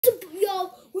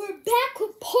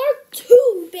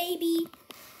baby.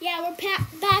 Yeah, we're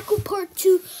back with part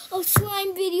 2 of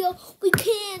slime video. We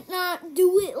can't not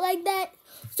do it like that,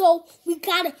 so we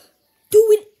gotta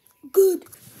do it good.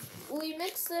 We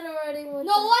mixed it already.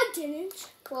 I didn't.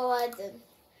 Well, I did.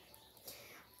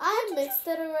 I mixed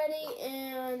it already,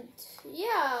 and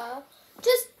yeah.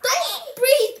 Just don't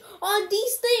breathe on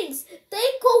these things.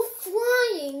 They go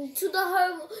flying to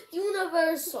the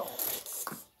universal.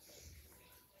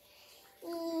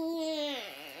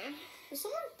 Is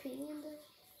someone peeing in there?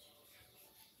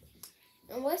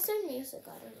 And what's their music?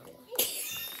 I don't know.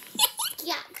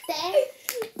 Yeah, damn.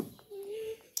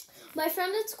 My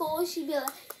friend at school, she'd be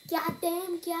like,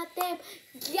 goddamn, got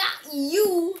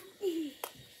you.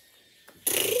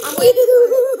 I'm waiting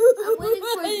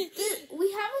for this. We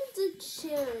haven't did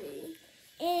cherry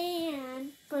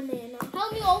And banana.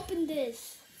 help me open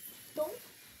this. Don't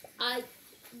I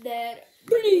dare.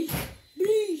 Please.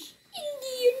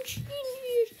 Indians.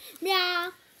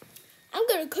 Yeah. I'm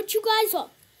gonna cut you guys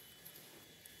up.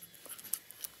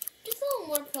 Just a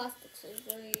little more plastic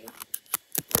surgery.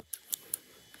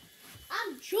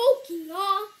 I'm joking,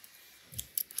 huh?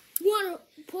 You wanna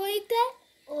play that?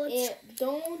 Or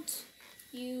Don't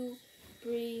you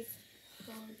breathe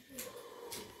on me.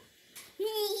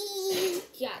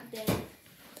 Goddamn.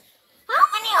 How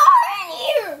many are in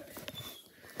here?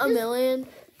 A million.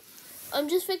 I'm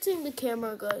just fixing the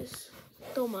camera, guys.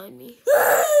 Don't mind me.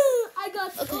 I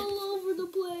got all over the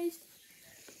place.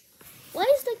 Why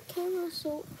is the camera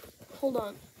so... Hold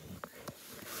on.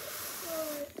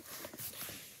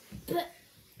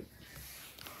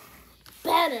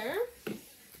 Better.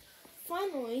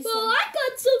 Finally. Well, I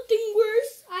got something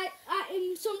worse. I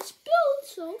am some spilled,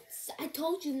 so I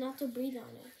told you not to breathe on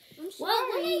it. I'm sorry. Well,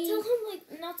 when I tell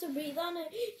him not to breathe on it,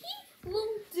 he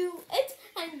won't do it.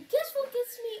 And guess what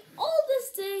gets me all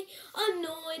this day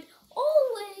annoyed,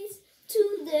 always,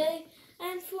 today,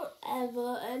 and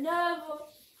forever and ever.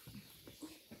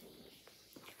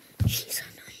 She's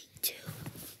annoying too.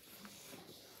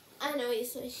 I know you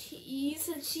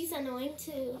said she's annoying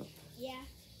too. Yeah.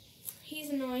 He's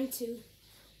annoying too.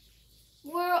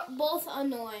 We're both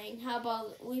annoying. How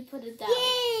about we put it down?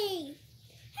 Yay!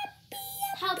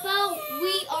 How about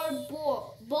we are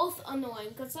both annoying?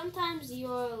 Because sometimes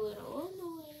you're a little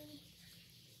annoying.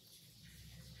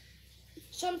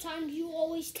 Sometimes you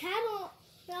always tattle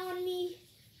on me.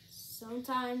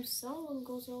 Sometimes someone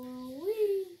goes around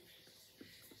we.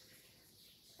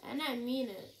 And I mean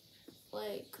it.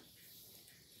 Like.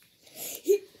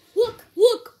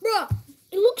 Look, bro.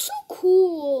 It looks so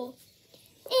cool.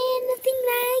 And the thing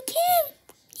that I can't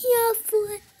hear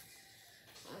for.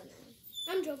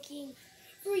 I'm joking.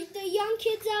 For the young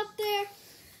kids out there,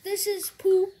 this is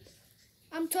poop.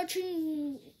 I'm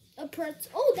touching a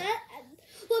pretzel. Oh,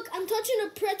 look, I'm touching a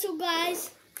pretzel,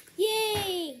 guys.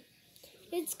 Yay.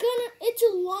 It's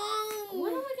a long.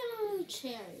 When are we gonna do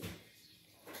cherry?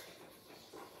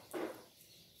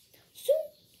 So,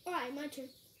 alright, my turn.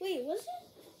 Wait, was it?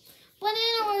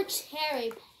 Banana or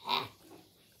cherry pack?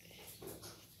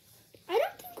 I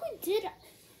don't think we did.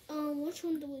 Which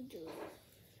one do we do?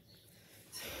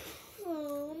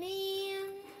 Oh man.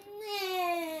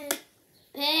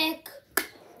 Pick.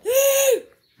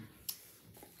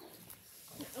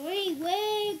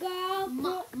 Wait, girl.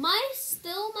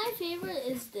 My favorite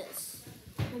is this.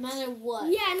 No matter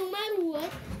what. Yeah, no matter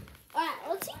what. Alright,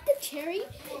 let's eat the cherry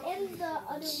and the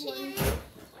other one.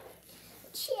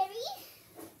 Cherries.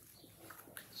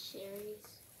 Cherry.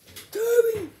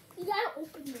 You gotta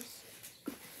open this.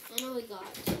 I know we got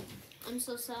it. I'm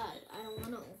so sad. I don't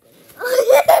want to open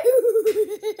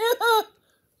it.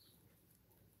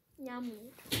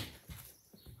 Yummy.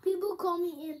 People call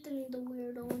me Anthony the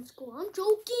weirdo in school. I'm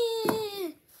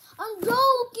joking. I'm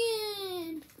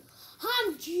joking,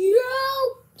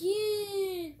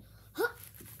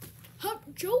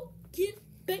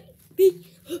 baby.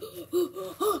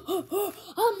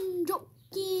 I'm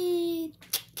joking.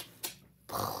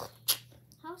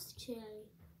 How's cherry?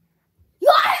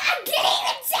 I didn't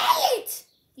even say it.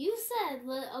 You said,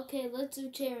 okay, let's do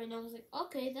cherry. And I was like,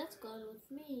 okay, that's good with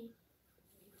me.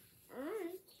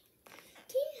 Alright.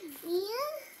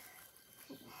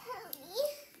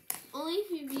 Only if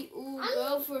you be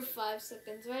girl for 5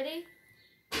 seconds. Ready?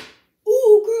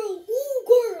 Ooh girl, ooh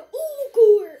girl, ooh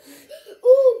girl,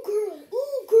 ooh girl,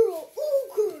 ooh girl, ooh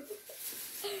girl.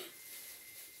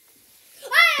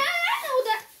 I know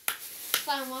that.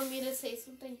 Fine, want me to say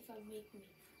something? Fine, make me.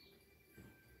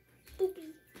 Poopy.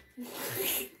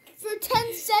 For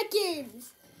 10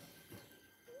 seconds.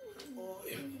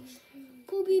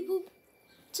 Poopy poop.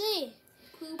 Say.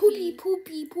 Poopy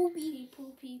poopy poopy.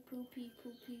 Poopy, poopy,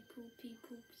 poopy, poopy,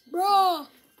 poopy. Bro.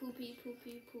 Poopy,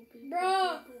 poopy, poopy.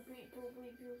 Bruh. Poopy, poopy, poopy,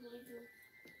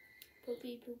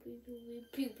 poopy, poopy, poopy,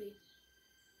 poopy.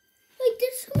 Like,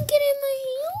 did someone get in my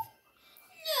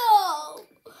No.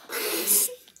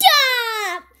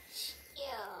 Stop!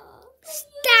 Yeah.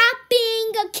 Stop being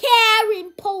a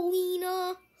Karen,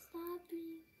 Paulina. Stop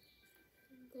being.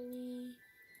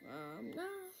 No.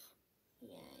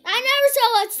 Yeah. I never saw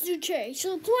Let's Do Cherry,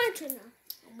 so it's my turn now.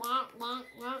 Wonk, wonk,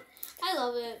 wonk. I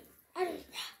love it. I don't.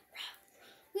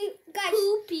 Wait, guys.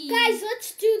 Poopy. Guys,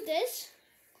 let's do this.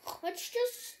 Let's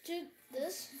just do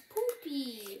this.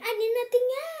 Poopy. I need nothing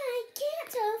I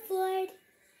can't afford.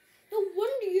 No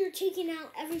wonder you're taking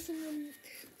out every single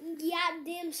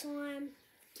goddamn slime.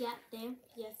 Goddamn.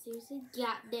 Yeah, seriously.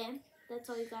 Goddamn. That's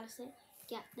all you gotta say.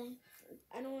 Goddamn.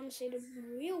 I don't want to say the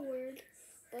real word,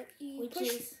 but you Which push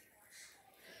is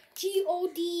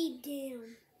G-O-D,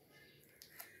 damn.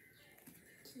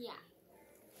 yeah.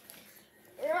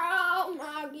 Oh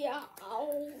my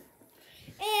god.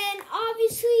 And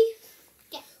obviously,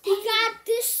 we got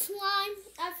this slime.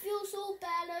 I feel so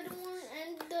bad. I don't want to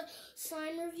end the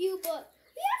slime review, but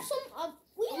we have some.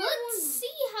 Let's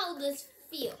see how this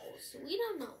feels. We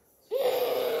don't know.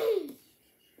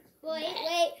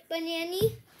 Wait, banana.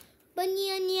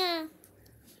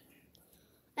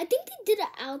 I think they did it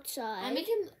outside.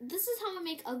 This is how I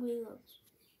make ugly looks.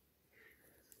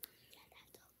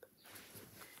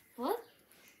 What?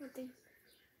 Nothing.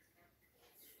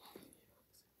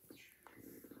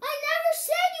 I never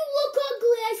said you look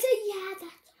ugly. I said, yeah,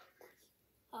 that's ugly.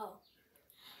 Oh.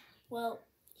 Well,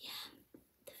 yeah.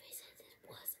 The face I did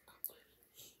was ugly.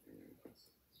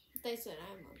 They said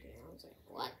I'm ugly. I was like,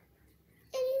 what?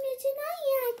 And you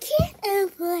tonight, I can't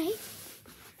avoid.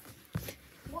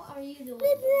 What are you doing? I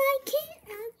can't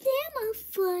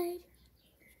afford.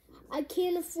 I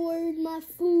can't afford my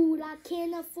food. I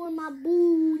can't afford my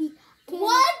booty.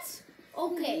 What?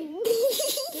 Okay.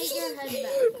 Get your head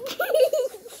back.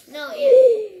 No,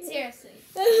 yeah. Seriously.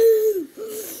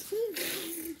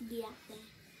 Yeah.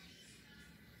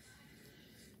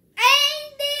 In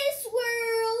this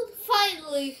world,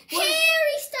 Finally.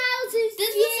 Harry Styles is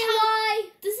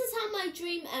This is how my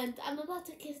dream ends. I'm about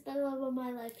to kiss the love of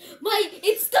my life.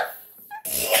 It's the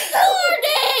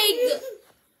morning!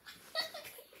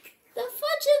 The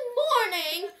fudging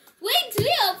morning! Wake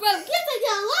me up from kissing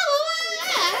the love of my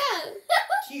life!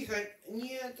 Тихо, не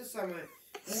это самое.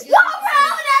 Не Don't делайте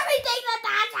ruin everything,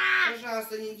 Natasha!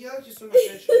 Пожалуйста, не делайте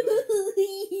сумасшедшую дом.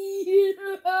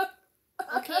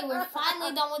 Okay, we're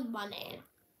finally done with banana.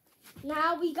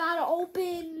 Now we gotta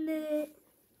open it.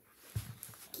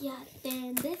 Yeah,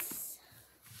 then this.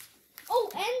 Oh,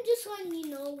 and just letting you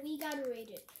know, we gotta rate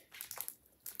it.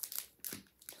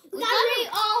 We We gotta gotta- rate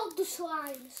all the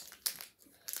slimes.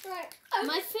 Right.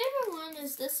 My favorite one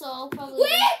is this, so I'll probably.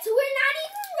 Wait, we're not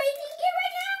even rating it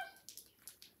right now.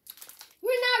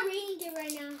 We're not rating it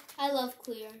right now. I love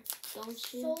clear,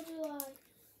 don't you? So do I.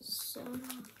 So,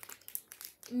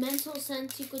 mental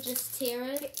sense, you could just tear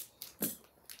it.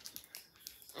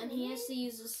 And he has to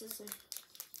use a scissor.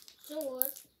 So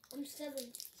what? I'm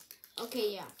 7. Okay,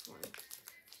 yeah, fine.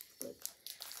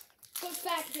 Put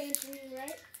fact answering,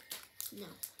 right? No,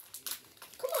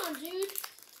 Come on, dude.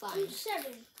 fine. I'm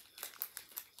 7.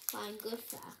 Fine, good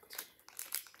fact.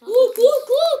 Look!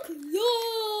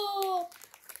 Yo!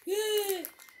 Yeah!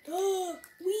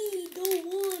 We the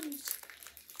ones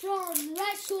from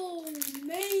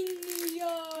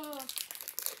WrestleMania!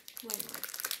 Wait, no.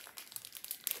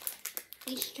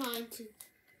 He's trying to.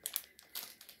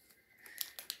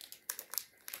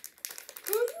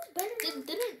 Girl, you better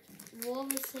Didn't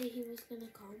Wolver say he was gonna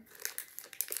come?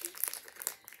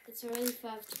 It's already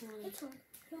 5:20. That's fine.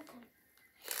 He'll come.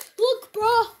 Look,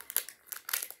 bro!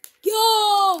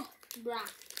 Yo! Brah.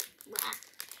 Brah.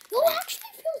 No, it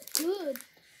actually feels good.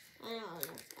 I know.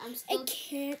 I'm still. I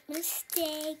can't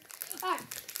mistake. Alright,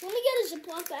 let me get a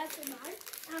Ziploc bag for mine.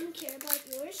 I don't care about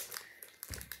yours.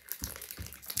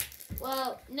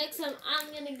 Well, next time I'm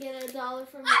gonna get $1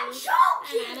 from I'm you.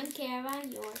 joking! And I don't care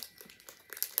about yours.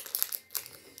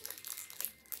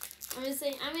 I'm just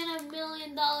saying, I'm gonna $1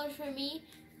 million for me,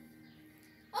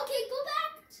 Okay, go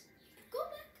back. Go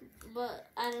back. but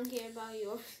I don't care about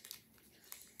yours.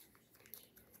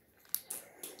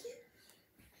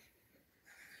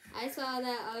 I saw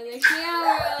that on the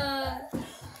camera.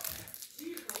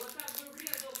 Тихо, вот так бы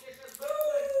врезал, я сейчас бы...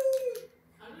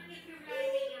 А ну не кривляй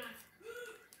меня.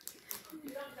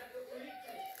 Там так и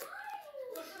улетит.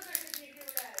 Ну что значит не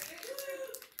кривляешь?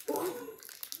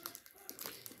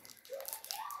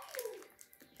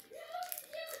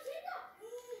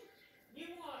 Не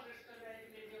можешь, когда я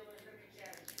тебе делаю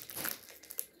замечание.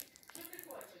 Что ты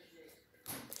хочешь здесь?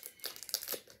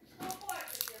 Что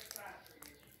хочешь, я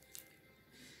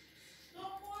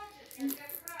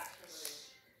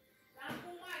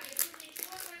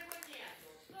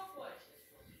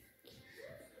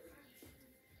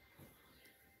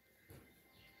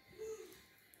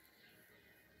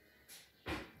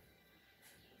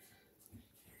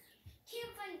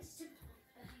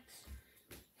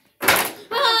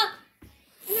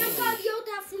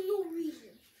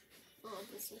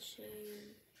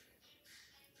shame.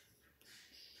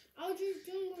 I was just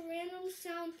doing a random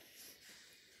sound.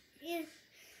 And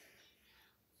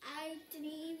I didn't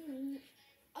even.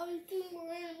 I was doing a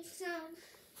random sound.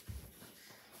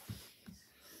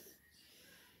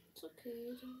 It's okay,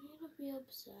 you don't need to be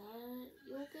upset.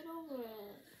 You'll get over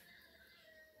it.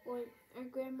 Or our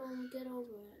grandma will get over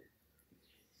it.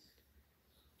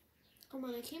 Come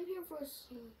on, I came here for a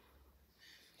song.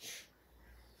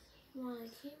 Come on,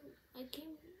 I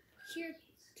came Here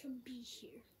to be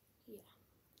here.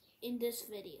 in this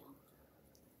video.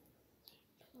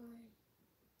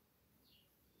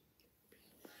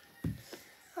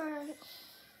 Alright.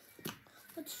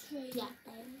 Let's try Yeah.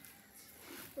 that.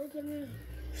 We're gonna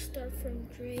start from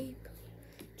Drake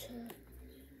to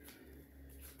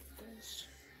this.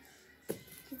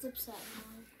 He's upset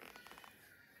now.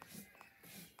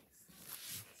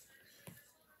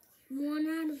 1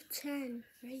 out of 10,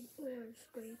 right? Or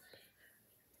Drake.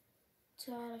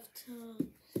 2 out of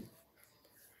 10.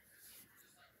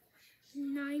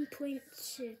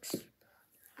 9.6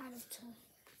 out of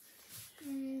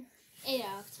 10. 8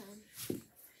 out of 10.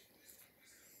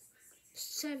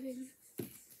 7,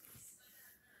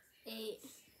 8.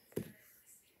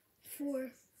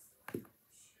 4,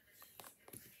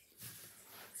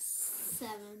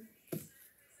 7.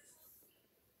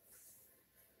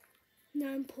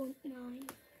 9.9.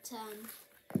 10.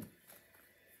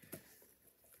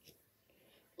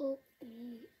 Oh,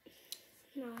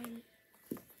 9.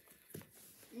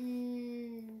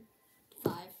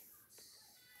 5.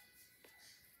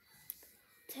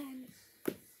 10.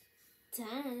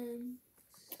 10.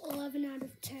 11 out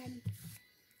of 10.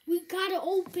 We gotta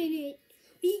open it.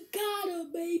 We gotta,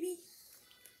 baby.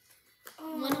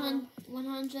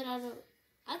 100 out of...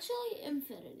 Actually,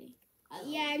 infinity.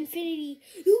 Yeah, infinity.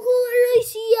 You can literally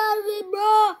see out of it,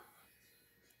 bro.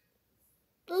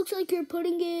 Looks like you're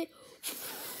putting it.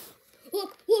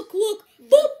 Look.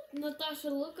 Boop. Natasha,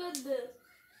 look at this.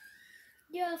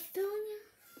 Yeah, Sonia.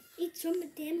 It's from a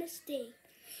damn mistake.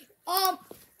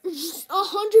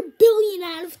 100 billion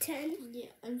out of 10. Yeah,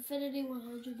 infinity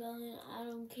 100 billion. I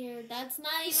don't care. That's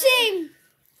not even... Same.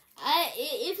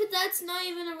 If that's not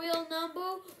even a real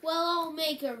number, well, I'll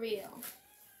make it real.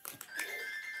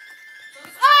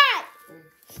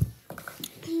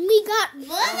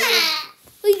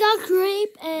 We got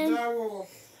grape and Да,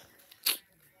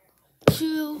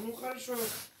 2. ну хорошо.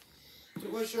 Ты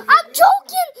хочешь, чтобы I'm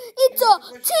joking. It's a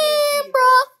 10, bro.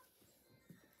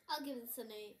 I'll give this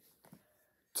an 8.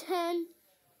 10.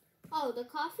 Oh, the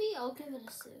coffee? I'll give it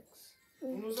a 6.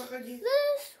 Ну заходи.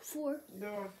 This 4.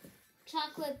 Давай.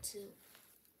 Chocolate 2.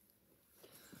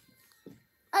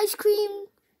 Ice cream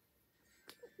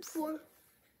 4.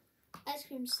 Ice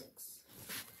cream 6.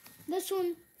 This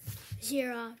one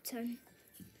 0 out of 10.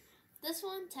 This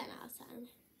one 10 out of 10.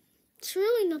 It's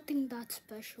really nothing that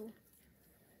special.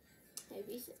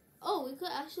 Maybe. Oh, we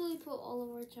could actually put all of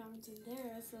our charms in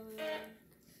there. So.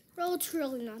 Bro, it's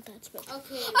really not that special.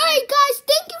 Okay. Alright, guys,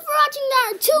 thank you for watching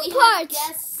that in 2 We parts. have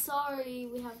guests. Sorry,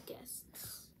 we have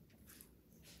guests.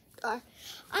 Alright.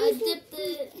 I dipped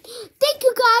it. Thank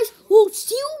you, guys. We'll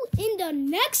see you in the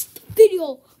next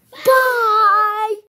video. Bye.